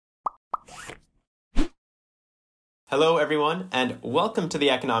Hello, everyone, and welcome to the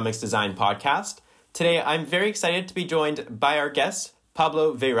Economics Design Podcast. Today, I'm very excited to be joined by our guest,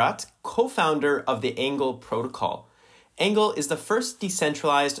 Pablo Veyrat, co-founder of the Angle Protocol. Angle is the first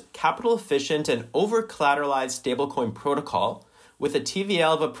decentralized, capital-efficient, and over-collateralized stablecoin protocol with a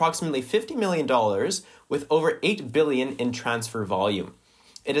TVL of approximately $50 million with over $8 billion in transfer volume.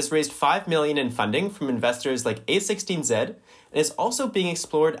 It has raised $5 million in funding from investors like A16Z and is also being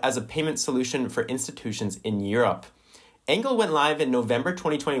explored as a payment solution for institutions in Europe. Angle went live in November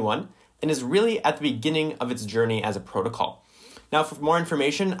 2021 and is really at the beginning of its journey as a protocol. Now, for more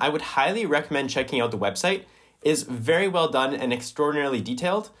information, I would highly recommend checking out the website. It is very well done and extraordinarily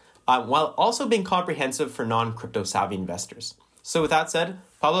detailed, while also being comprehensive for non-crypto savvy investors. So with that said,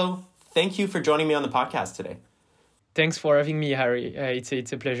 Pablo, thank you for joining me on the podcast today. Thanks for having me, Harry. It's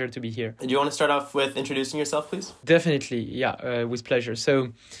a pleasure to be here. Do you want to start off with introducing yourself, please? Definitely, yeah, with pleasure.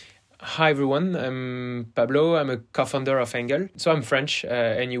 So, hi everyone, I'm Pablo. I'm a co-founder of Angle. So I'm French,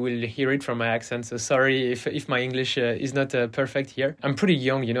 and you will hear it from my accent. So sorry if my English is not perfect here. I'm pretty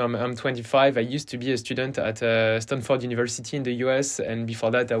young, I'm 25. I used to be a student at Stanford University in the US, and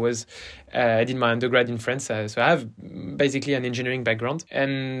before that I did my undergrad in France. So I have basically an engineering background,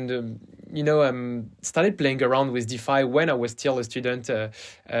 and started playing around with DeFi when I was still a student.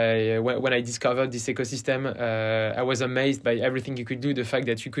 When I discovered this ecosystem, I was amazed by everything you could do. The fact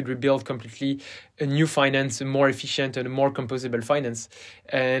that you could rebuild completely a new finance, a more efficient and a more composable finance.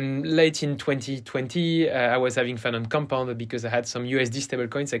 And late in 2020, I was having fun on Compound because I had some USD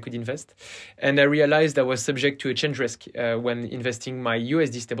stablecoins I could invest. And I realized I was subject to a change risk when investing my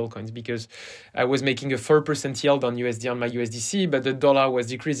USD stablecoins because I was making a 4% yield on USD on my USDC, but the dollar was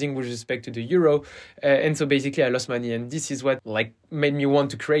decreasing with respect to the euro. And so basically I lost money. And this is what made me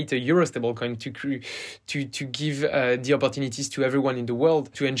want to create a euro stablecoin to give the opportunities to everyone in the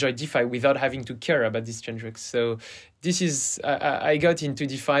world to enjoy DeFi without having to care about this change risk. So this is, I got into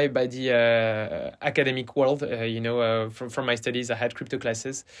DeFi by the academic world. From my studies, I had crypto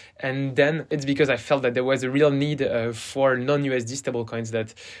classes. And then it's because I felt that there was a real need for non-USD stablecoins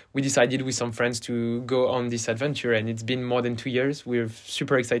that we decided with some friends to go on this adventure. And it's been more than 2 years. We're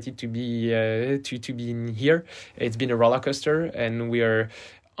super excited to be in here. It's been a roller coaster, and we are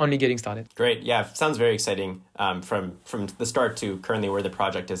only getting started. Great. Yeah, sounds very exciting from the start to currently where the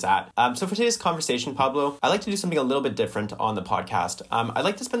project is at. So for today's conversation, Pablo, I'd like to do something a little bit different on the podcast. I'd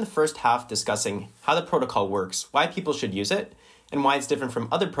like to spend the first half discussing how the protocol works, why people should use it, and why it's different from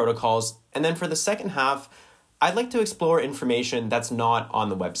other protocols. And then for the second half, I'd like to explore information that's not on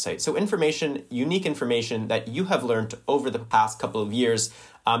the website. So unique information that you have learned over the past couple of years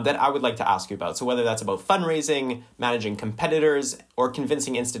that I would like to ask you about. So whether that's about fundraising, managing competitors, or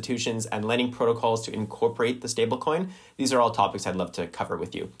convincing institutions and lending protocols to incorporate the stablecoin, these are all topics I'd love to cover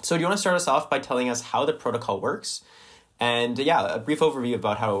with you. So do you want to start us off by telling us how the protocol works? And a brief overview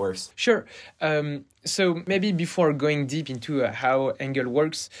about how it works. Sure. So maybe before going deep into how Angle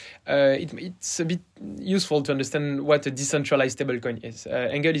works, it's a bit useful to understand what a decentralized stablecoin is.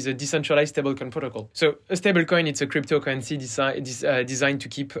 Angle is a decentralized stablecoin protocol. So a stablecoin, it's a cryptocurrency designed to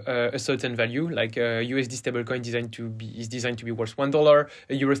keep a certain value, like a USD stablecoin is designed to be worth $1.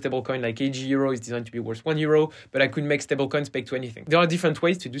 A Euro stablecoin like AG Euro is designed to be worth €1, but I could make stablecoins peg to anything. There are different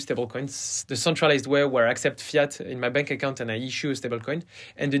ways to do stablecoins. The centralized way, where I accept fiat in my bank account and I issue a stablecoin,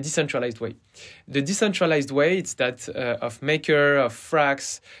 and the decentralized way. The decentralized way, it's that of Maker, of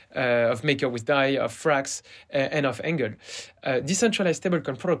Frax, of Maker with DAI, of Frax, and of Angle. Decentralized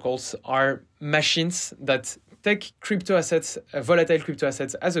stablecoin protocols are machines that take crypto assets, volatile crypto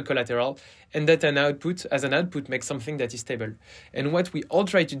assets as a collateral, and that as an output makes something that is stable. And what we all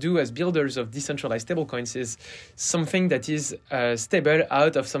try to do as builders of decentralized stablecoins is something that is stable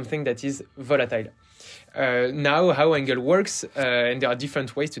out of something that is volatile. Now, how Angle works, and there are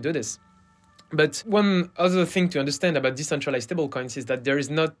different ways to do this. But one other thing to understand about decentralized stablecoins is that there is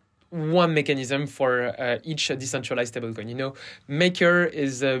not one mechanism for each decentralized stablecoin. Maker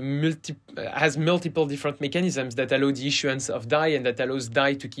has multiple different mechanisms that allow the issuance of DAI and that allows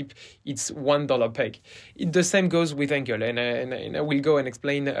DAI to keep its $1 peg. The same goes with Angle, and I will go and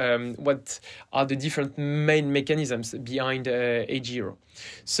explain what are the different main mechanisms behind AG Euro.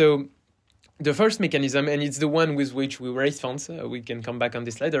 So the first mechanism, and it's the one with which we raise funds, we can come back on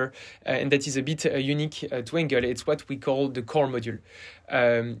this later, and that is a bit unique to Angle. It's what we call the core module.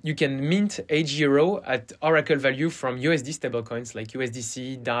 You can mint AG Euro at Oracle value from USD stablecoins like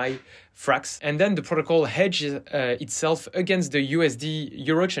USDC, DAI, Frax, and then the protocol hedges itself against the USD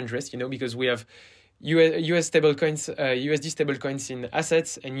Euro change risk, because we have US stablecoins, USD stablecoins in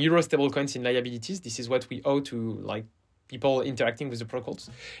assets and Euro stablecoins in liabilities. This is what we owe to people interacting with the protocols.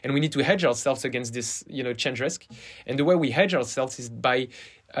 And we need to hedge ourselves against this, change risk. And the way we hedge ourselves is by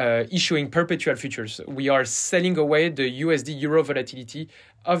issuing perpetual futures. We are selling away the USD euro volatility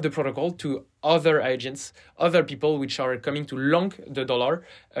of the protocol to other agents, other people which are coming to long the dollar,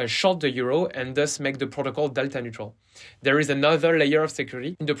 short the euro, and thus make the protocol delta neutral. There is another layer of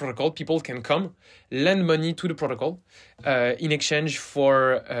security in the protocol. People can come, lend money to the protocol in exchange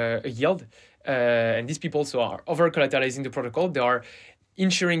for a yield. And these people are over collateralizing the protocol. They are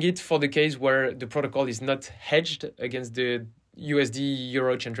insuring it for the case where the protocol is not hedged against the USD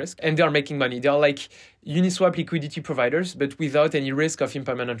euro change risk, and they are making money. They are like Uniswap liquidity providers, but without any risk of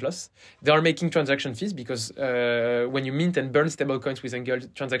impermanent loss. They are making transaction fees because when you mint and burn stablecoins with Angle,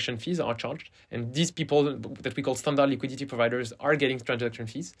 transaction fees are charged. And these people that we call standard liquidity providers are getting transaction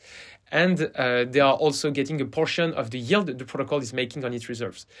fees. And they are also getting a portion of the yield the protocol is making on its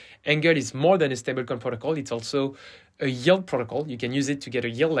reserves. Angle is more than a stablecoin protocol. It's also a yield protocol. You can use it to get a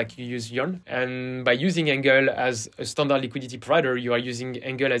yield like you use Yearn. And by using Angle as a standard liquidity provider, you are using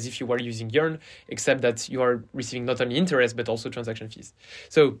Angle as if you were using Yearn, except that you are receiving not only interest, but also transaction fees.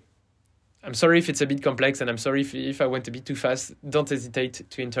 So I'm sorry if it's a bit complex, and I'm sorry if I went a bit too fast. Don't hesitate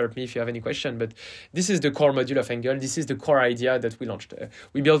to interrupt me if you have any question. But this is the core module of Angle. This is the core idea that we launched.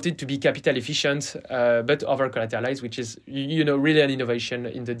 We built it to be capital efficient, but over-collateralized, which is, really an innovation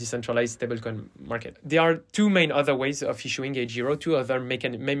in the decentralized stablecoin market. There are two main other ways of issuing H0, two other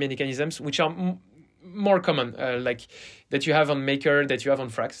main mechanisms, which are more common, like that you have on Maker, that you have on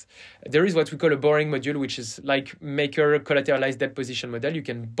Frax. There is what we call a borrowing module, which is like Maker collateralized debt position model. You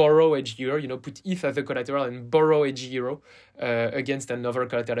can borrow HG put ETH as the collateral and borrow HG against another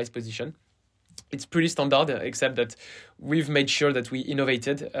collateralized position. It's pretty standard, except that we've made sure that we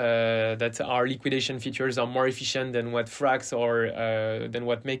innovated, that our liquidation features are more efficient than what Frax or than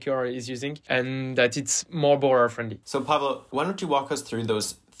what Maker is using, and that it's more borrower friendly. So Pablo, why don't you walk us through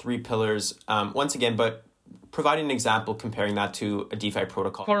those three pillars once again, but provide an example comparing that to a DeFi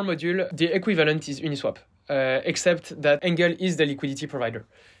protocol. Core module, the equivalent is Uniswap, except that Angle is the liquidity provider.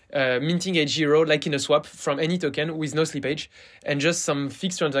 Minting H0 like in a swap from any token with no slippage and just some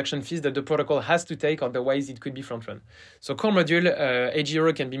fixed transaction fees that the protocol has to take, otherwise it could be front run. So core module,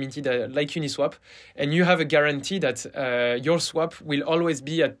 H0 can be minted like Uniswap, and you have a guarantee that your swap will always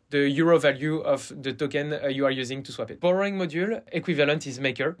be at the euro value of the token you are using to swap it. Borrowing module, equivalent is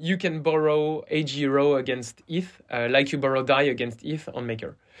Maker. You can borrow H0 against ETH, like you borrow DAI against ETH on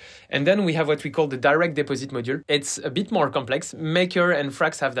Maker. And then we have what we call the direct deposit module. It's a bit more complex. Maker and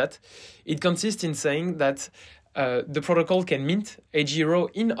Frax have that. It consists in saying that the protocol can mint H0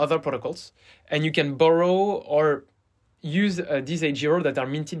 in other protocols, and you can borrow or use these H0 that are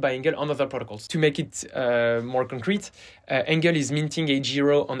minted by Angle on other protocols. To make it more concrete, Angle is minting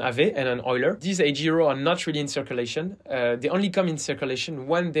H0 on Aave and on Euler. These H0 are not really in circulation. They only come in circulation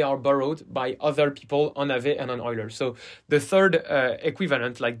when they are borrowed by other people on Aave and on Euler. So the third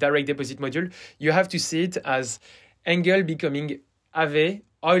equivalent, like direct deposit module, you have to see it as Angle becoming Aave,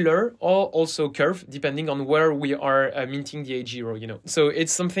 Euler, or also Curve, depending on where we are minting the H0, So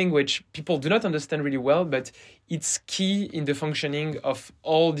it's something which people do not understand really well, but it's key in the functioning of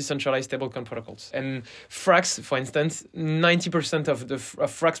all decentralized stablecoin protocols. And Frax, for instance, 90% of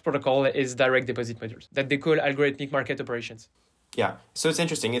Frax protocol is direct deposit modules that they call algorithmic market operations. Yeah, so it's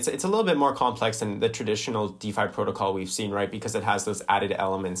interesting. It's a little bit more complex than the traditional DeFi protocol we've seen, right? Because it has those added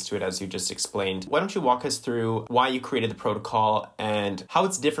elements to it, as you just explained. Why don't you walk us through why you created the protocol and how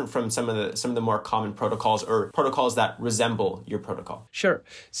it's different from some of the more common protocols or protocols that resemble your protocol? Sure.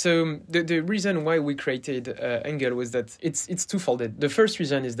 So the reason why we created Angle was that it's twofold. The first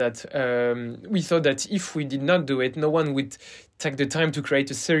reason is that we thought that if we did not do it, no one would take the time to create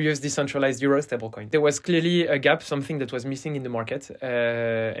a serious decentralized euro stablecoin. There was clearly a gap, something that was missing in the market.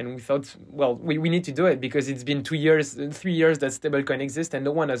 And we thought, well, we need to do it because it's been 3 years that stablecoin exists and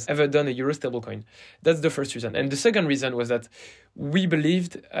no one has ever done a euro stablecoin. That's the first reason. And the second reason was that we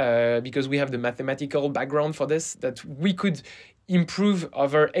believed, because we have the mathematical background for this, that we could improve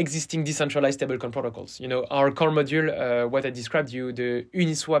our existing decentralized stablecoin protocols. Our core module, what I described you, the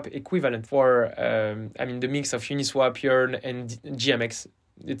Uniswap equivalent for, the mix of Uniswap, Yearn, and GMX.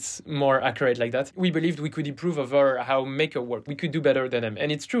 It's more accurate like that. We believed we could improve over how Maker worked. We could do better than them.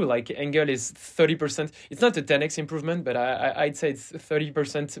 And it's true, like Angle is 30%. It's not a 10x improvement, but I'd say it's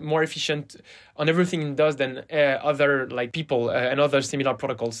 30% more efficient on everything it does than other people and other similar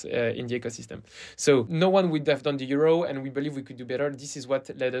protocols in the ecosystem. So no one would have done the euro, and we believe we could do better. This is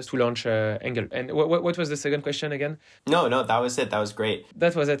what led us to launch Angle. And what was the second question again? No, that was it. That was great.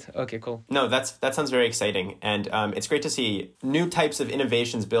 That was it. Okay, cool. No, that sounds very exciting. And it's great to see new types of innovation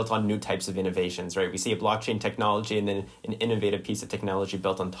innovations built on new types of innovations, right? We see a blockchain technology and then an innovative piece of technology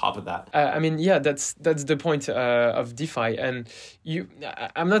built on top of that. That's the point of DeFi. And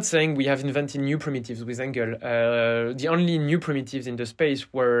I'm not saying we have invented new primitives with Angle. The only new primitives in the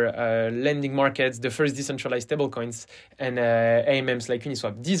space were lending markets, the first decentralized stablecoins, and AMMs like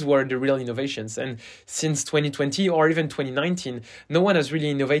Uniswap. These were the real innovations. And since 2020 or even 2019, no one has really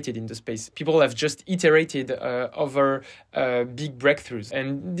innovated in the space. People have just iterated over big breakthroughs.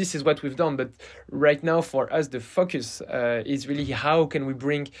 And this is what we've done. But right now, for us, the focus is really how can we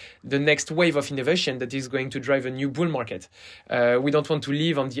bring the next wave of innovation that is going to drive a new bull market. We don't want to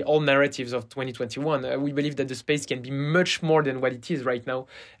live on the old narratives of 2021. We believe that the space can be much more than what it is right now.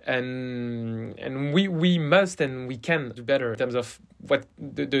 And we must and we can do better in terms of what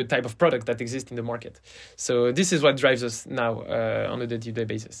the type of product that exists in the market. So this is what drives us now on a day-to-day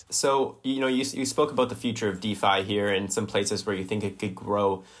basis. So, you spoke about the future of DeFi here and some places where you think it could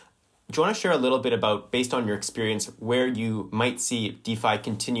grow. Do you want to share a little bit about, based on your experience, where you might see DeFi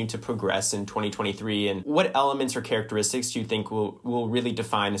continue to progress in 2023, and what elements or characteristics do you think will really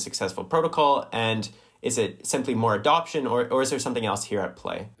define a successful protocol? And is it simply more adoption, or is there something else here at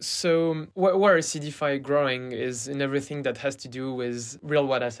play? So where I see DeFi growing is in everything that has to do with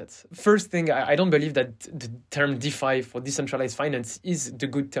real-world assets. First thing, I don't believe that the term DeFi for decentralized finance is the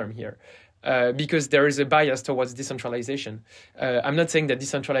good term here. Because there is a bias towards decentralization. I'm not saying that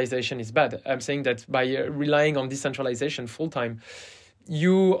decentralization is bad. I'm saying that by relying on decentralization full-time,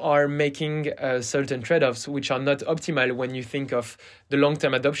 you are making certain trade-offs which are not optimal when you think of the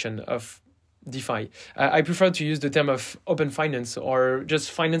long-term adoption of DeFi. I prefer to use the term of open finance or just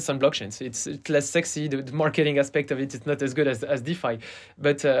finance on blockchains. It's less sexy. The marketing aspect of it is not as good as DeFi,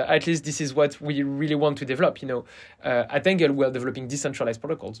 but at least this is what we really want to develop. At Angle, we're developing decentralized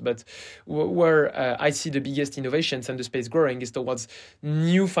protocols, but where I see the biggest innovations and the space growing is towards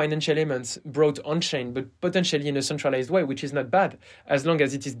new financial elements brought on-chain, but potentially in a centralized way, which is not bad, as long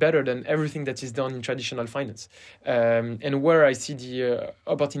as it is better than everything that is done in traditional finance. And where I see the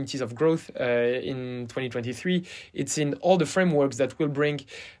opportunities of growth in 2023, it's in all the frameworks that will bring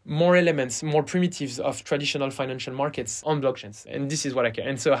more elements, more primitives of traditional financial markets on blockchains. And this is what I care.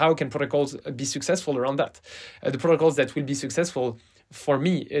 And so how can protocols be successful around that? The protocols that will be successful for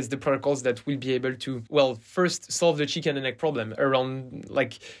me is the protocols that will be able to, first solve the chicken and egg problem around,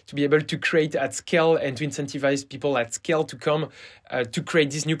 to be able to create at scale and to incentivize people at scale to come to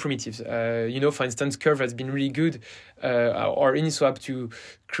create these new primitives. For instance, Curve has been really good, or Uniswap, to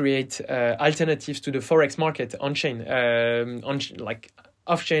create alternatives to the Forex market on-chain.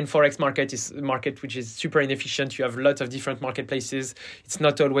 Off-chain Forex market is a market which is super inefficient. You have lots of different marketplaces. It's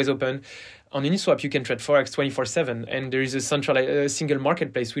not always open. On Uniswap, you can trade Forex 24/7, and there is a single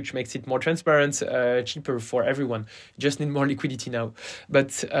marketplace which makes it more transparent, cheaper for everyone. You just need more liquidity now.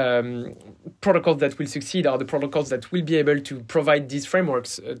 But protocols that will succeed are the protocols that will be able to provide these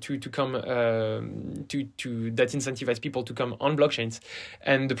frameworks to come that incentivize people to come on blockchains,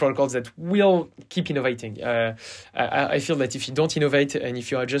 and the protocols that will keep innovating. I feel that if you don't innovate and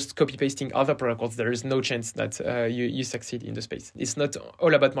if you are just copy pasting other protocols, there is no chance that you succeed in the space. It's not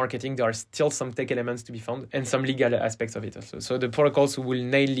all about marketing. There are still some tech elements to be found and some legal aspects of it also. So the protocols who will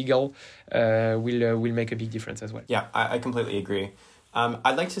nail legal will make a big difference as well. Yeah, I completely agree.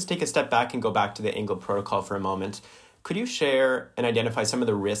 I'd like to take a step back and go back to the Angle protocol for a moment. Could you share and identify some of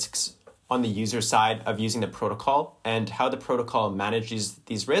the risks on the user side of using the protocol and how the protocol manages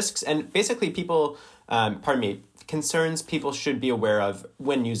these risks, and basically concerns people should be aware of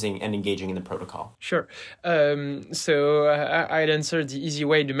when using and engaging in the protocol? Sure. So I'd answer the easy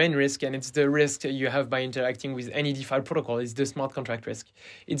way, the main risk, and it's the risk you have by interacting with any DeFi protocol. It's the smart contract risk.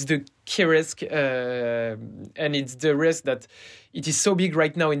 It's the key risk, and it's the risk that it is so big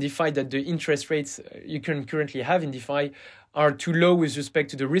right now in DeFi that the interest rates you can currently have in DeFi are too low with respect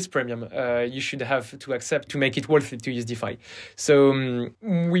to the risk premium you should have to accept to make it worth it to use DeFi. So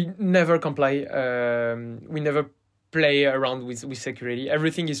we never comply. We never play around with security.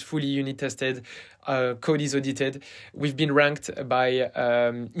 Everything is fully unit tested. Code is audited. We've been ranked by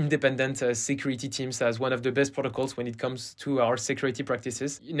independent security teams as one of the best protocols when it comes to our security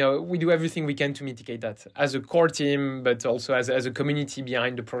practices. We do everything we can to mitigate that as a core team, but also as a community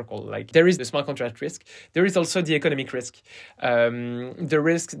behind the protocol. There is the smart contract risk. There is also the economic risk. The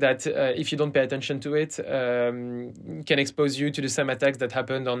risk that if you don't pay attention to it, can expose you to the same attacks that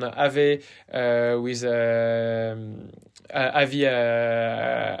happened on Aave with Avi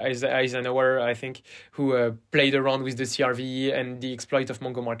Eisenhower, I think, think, who played around with the CRV and the exploit of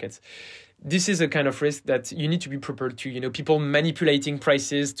Mongo markets. This is a kind of risk that you need to be prepared to. People manipulating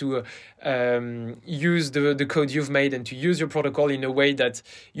prices to use the code you've made and to use your protocol in a way that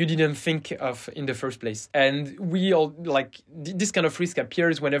you didn't think of in the first place. And we all this kind of risk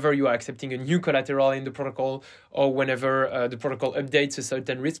appears whenever you are accepting a new collateral in the protocol, or whenever the protocol updates a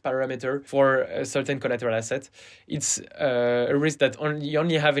certain risk parameter for a certain collateral asset. It's a risk that you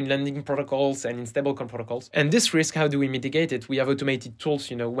only have in lending protocols and in stablecoin protocols. And this risk, how do we mitigate it? We have automated tools.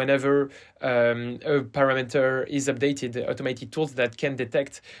 Whenever a parameter is updated, automated tools that can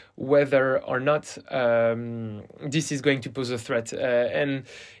detect whether or not this is going to pose a threat. And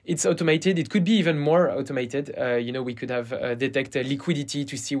it's automated. It could be even more automated. We could have detect liquidity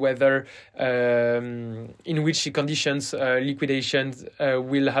to see whether in which conditions liquidations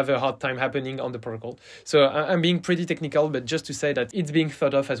will have a hard time happening on the protocol. So I'm being pretty technical, but just to say that it's being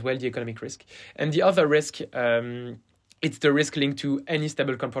thought of as well, the economic risk. And the other risk, it's the risk linked to any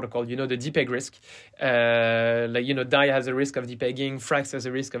stablecoin protocol. The depeg risk. DAI has a risk of depegging, Frax has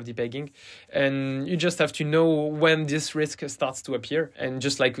a risk of depegging. And you just have to know when this risk starts to appear. And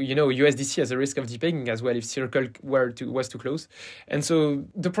just like, USDC has a risk of depegging as well if Circle was to close. And so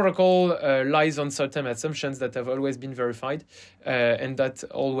the protocol lies on certain assumptions that have always been verified and that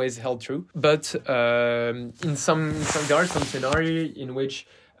always held true. But in some there are some scenarios in which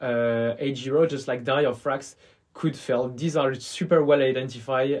H0, just like DAI or Frax, could fail. These are super well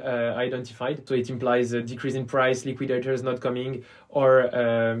identified. So it implies a decrease in price, liquidators not coming, or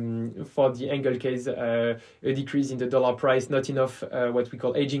for the Angle case, a decrease in the dollar price, not enough what we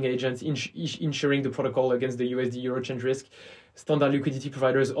call hedging agents, insuring the protocol against the USD euro change risk, standard liquidity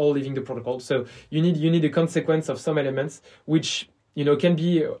providers all leaving the protocol. So you need a consequence of some elements which can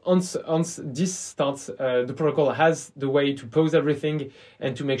be once this starts, the protocol has the way to pause everything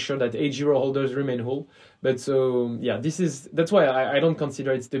and to make sure that H0 holders remain whole. But so, that's why I don't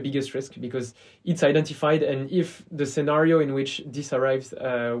consider it's the biggest risk, because it's identified. And if the scenario in which this arrives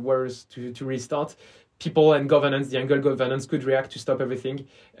was to restart, people and governance, the Angle governance, could react to stop everything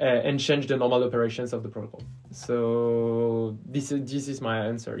and change the normal operations of the protocol. So this is my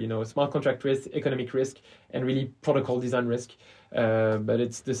answer. Smart contract risk, economic risk, and really protocol design risk. But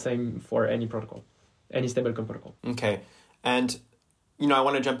it's the same for any protocol, any stablecoin protocol. Okay. And, I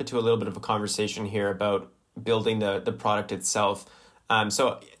want to jump into a little bit of a conversation here about building the product itself.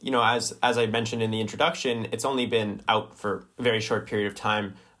 So, as I mentioned in the introduction, it's only been out for a very short period of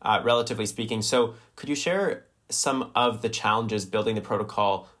time, relatively speaking. So could you share some of the challenges building the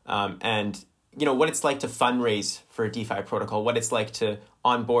protocol and, what it's like to fundraise for a DeFi protocol, what it's like to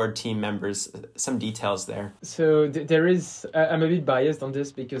onboard team members, some details there? So there is, I'm a bit biased on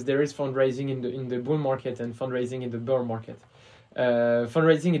this because there is fundraising in the bull market and fundraising in the bear market.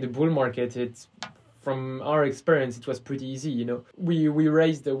 Fundraising in the bull market, it's, from our experience, it was pretty easy. We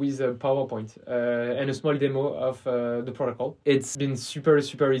raised with a PowerPoint and a small demo of the protocol. It's been super,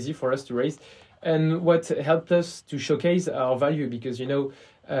 super easy for us to raise. And what helped us to showcase our value, because,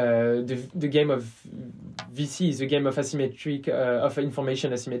 the game of VC is a game of asymmetric, of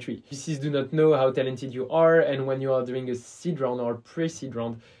information asymmetry. VCs do not know how talented you are, and when you are doing a seed round or pre-seed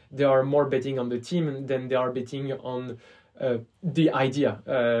round, they are more betting on the team than they are betting on the idea,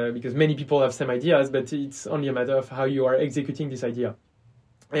 because many people have same ideas, but it's only a matter of how you are executing this idea.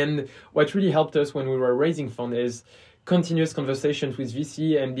 And what really helped us when we were raising funds is continuous conversations with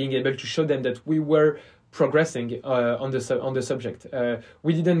VC and being able to show them that we were progressing on the subject.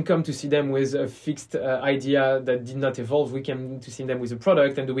 We didn't come to see them with a fixed idea that did not evolve. We came to see them with a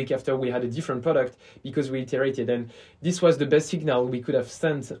product, and the week after we had a different product because we iterated. And this was the best signal we could have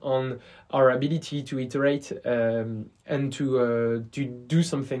sent on our ability to iterate and to do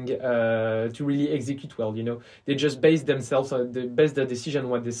something to really execute well. They just based themselves on based their decision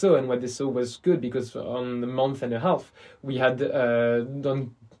on what they saw, and what they saw was good, because on a month and a half we had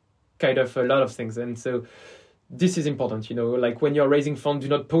done kind of a lot of things. And so this is important, like when you're raising funds, do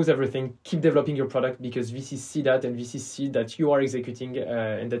not pause everything, keep developing your product, because VCs see that, and VCs see that you are executing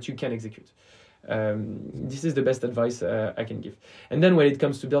and that you can execute. This is the best advice I can give. And then when it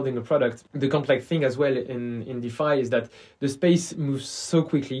comes to building a product, the complex thing as well in DeFi is that the space moves so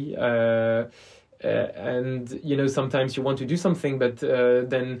quickly. And sometimes you want to do something, but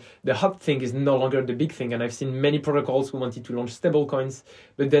then the hot thing is no longer the big thing. And I've seen many protocols who wanted to launch stable coins,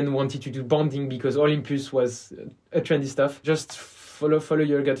 but then wanted to do bonding because Olympus was a trendy stuff. Just follow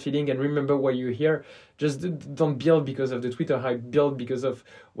your gut feeling and remember why you're here. Just don't build because of the Twitter hype. Build because of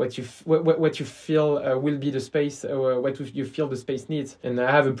what you feel will be the space, or what you feel the space needs. And I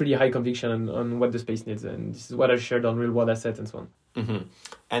have a pretty high conviction on what the space needs, and this is what I shared on Real World Assets and so on. Mm-hmm.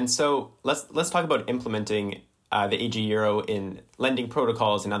 And so let's talk about implementing the AG Euro in lending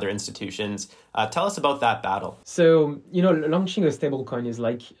protocols and other institutions. Tell us about that battle. So, launching a stablecoin is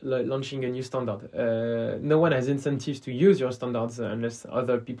like launching a new standard. No one has incentives to use your standards unless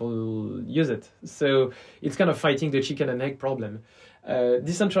other people use it. So it's kind of fighting the chicken and egg problem.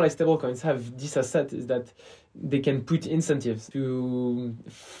 Decentralized stablecoins have this asset is that they can put incentives to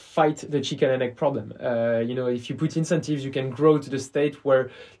fight the chicken and egg problem. If you put incentives, you can grow to the state where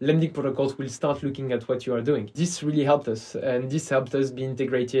lending protocols will start looking at what you are doing. This really helped us, and this helped us be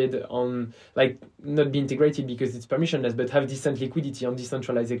integrated on, not be integrated because it's permissionless, but have decent liquidity on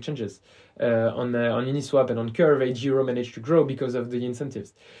decentralized exchanges. On Uniswap and on Curve, AG0 managed to grow because of the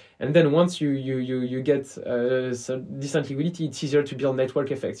incentives. And then once you get decent liquidity, it's easier to build network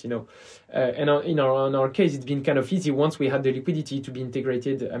effects, And in our case, it's been kind of easy once we had the liquidity to be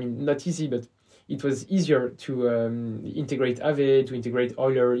integrated. I mean, not easy, but it was easier to integrate Aave, to integrate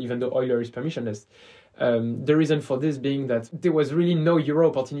Euler, even though Euler is permissionless. The reason for this being that there was really no euro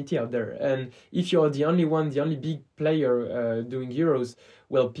opportunity out there. And if you're the only big player doing euros,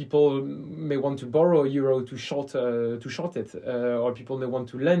 well, people may want to borrow euro to short it, or people may want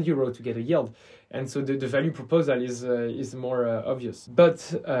to lend euro to get a yield. And so the value proposal is more obvious.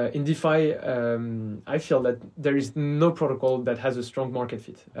 But in DeFi, I feel that there is no protocol that has a strong market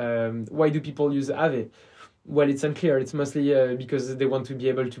fit. Why do people use Aave? Well, it's unclear. It's mostly because they want to be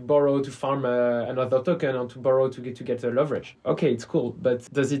able to borrow to farm another token or to borrow to get a leverage. Okay, it's cool, but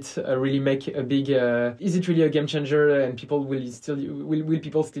does it really make a big? Is it really a game changer? And people will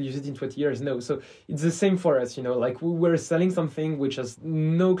people still use it in 20 years? No. So it's the same for us. We're selling something which has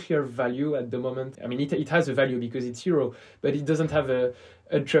no clear value at the moment. I mean, it has a value because it's euro, but it doesn't have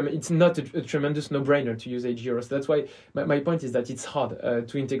it's not a tremendous no-brainer to use AG0. So that's why my point is that it's hard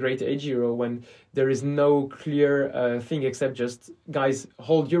to integrate AG0 when there is no clear thing except just, guys,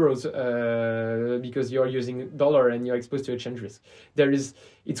 hold euros because you're using dollar and you're exposed to exchange risk.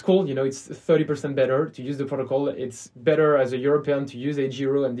 It's cool, it's 30% better to use the protocol. It's better as a European to use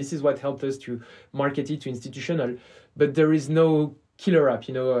AG0, and this is what helped us to market it to institutional. But there is no killer app,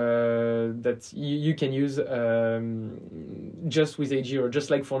 that you can use just with AG, or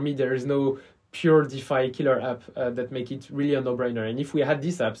just like for me, there is no pure DeFi killer app that make it really a no-brainer. And if we had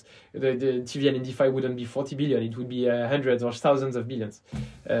these apps, the TVL in DeFi wouldn't be 40 billion, it would be hundreds or thousands of billions.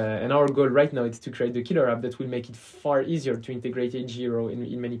 And our goal right now is to create the killer app that will make it far easier to integrate AG0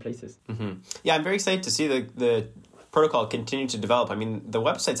 in many places. Mm-hmm. Yeah, I'm very excited to see the protocol continue to develop. I mean, the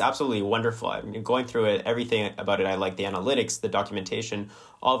website's absolutely wonderful. I mean, going through it, everything about it, I like the analytics, the documentation,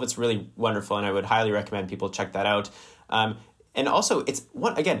 all of it's really wonderful, and I would highly recommend people check that out. And also, it's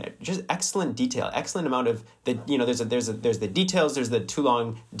just excellent detail, excellent amount of the, there's the details, there's the too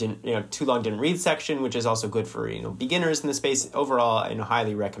long didn't read section, which is also good for beginners in the space. Overall, I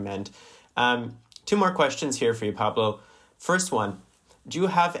highly recommend. Two more questions here for you, Pablo. First one, do you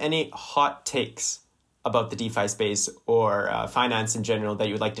have any hot takes about the DeFi space or finance in general that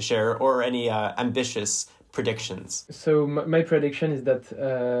you would like to share, or any ambitious predictions? So my prediction is that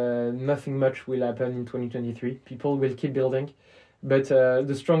nothing much will happen in 2023. People will keep building, but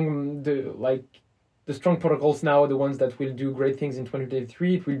the strong protocols now, the ones that will do great things in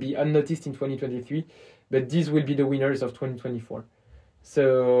 2023, it will be unnoticed in 2023, but these will be the winners of 2024.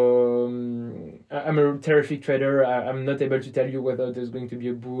 So I'm a terrific trader. I'm not able to tell you whether there's going to be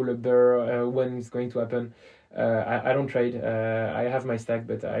a bull, a bear, when it's going to happen. I don't trade. I have my stack,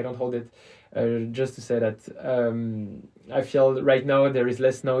 but I don't hold it. Just to say that I feel right now there is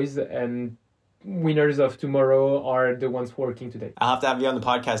less noise, and winners of tomorrow are the ones working today. I'll have to have you on the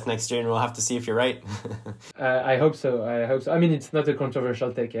podcast next year, and we'll have to see if you're right. I hope so. I mean, it's not a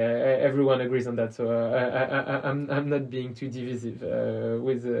controversial take. Everyone agrees on that, so I'm not being too divisive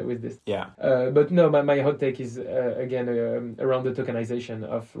with this. Yeah. But no, my hot take is again around the tokenization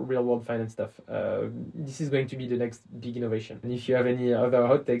of real world finance stuff. This is going to be the next big innovation. And if you have any other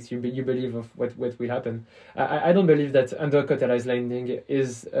hot takes, you believe of what will happen. I don't believe that under-collateralized lending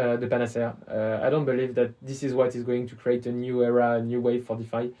is the panacea. I don't believe that this is what is going to create a new era, a new wave for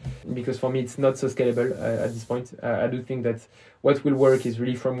DeFi, because for me it's not so scalable at this point. I do think that what will work is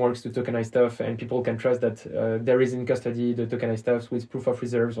really frameworks to tokenize stuff, and people can trust that there is in custody the tokenized stuff with proof of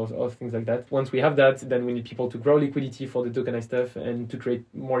reserves or things like that. Once we have that, then we need people to grow liquidity for the tokenized stuff and to create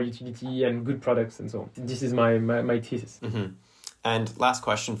more utility and good products and so on. This is my thesis. Mm-hmm. And last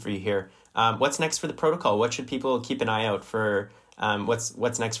question for you here. What's next for the protocol? What should people keep an eye out for?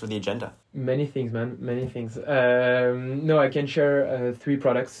 What's next for the agenda? Many things, man. Many things. No, I can share 3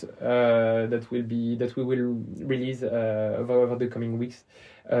 products that we will release over the coming weeks.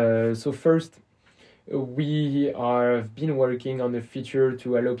 So first, We have been working on a feature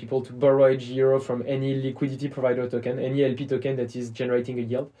to allow people to borrow EDGE from any liquidity provider token, any LP token that is generating a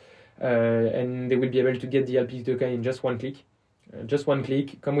yield. And they will be able to get the LP token in just one click. Just one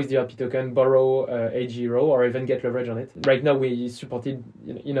click, come with the LP token, borrow EDGE or even get leverage on it. Right now, we support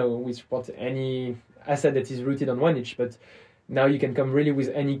any asset that is rooted on 1EDGE, but now you can come really with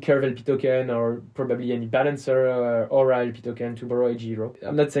any Curve LP token or probably any Balancer or Aura LP token to borrow EDGE.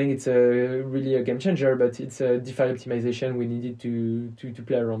 I'm not saying it's really a game changer, but it's a DeFi optimization we needed to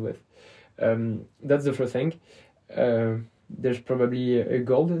play around with. That's the first thing. There's probably a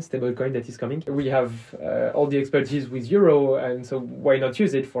gold stablecoin that is coming. We have all the expertise with Euro, and so why not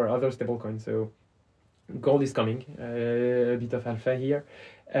use it for other stablecoins? So gold is coming, a bit of alpha here.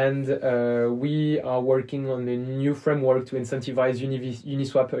 And we are working on a new framework to incentivize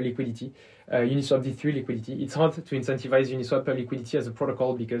Uniswap liquidity, Uniswap V3 liquidity. It's hard to incentivize Uniswap liquidity as a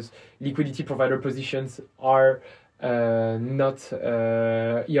protocol because liquidity provider positions are not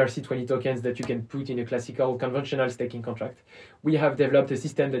ERC20 tokens that you can put in a classical conventional staking contract. We have developed a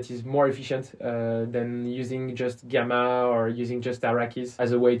system that is more efficient than using just Gamma or using just Arrakis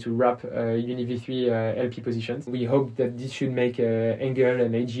as a way to wrap UniV3 LP positions. We hope that this should make Angle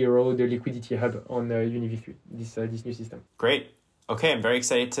and EDGE the liquidity hub on UniV3, this new system. Great. Okay, I'm very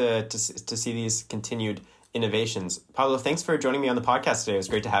excited to see these continued innovations. Pablo, thanks for joining me on the podcast today. It was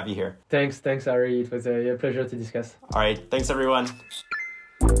great to have you here. Thanks, Ari. It was a pleasure to discuss. All right. Thanks, everyone.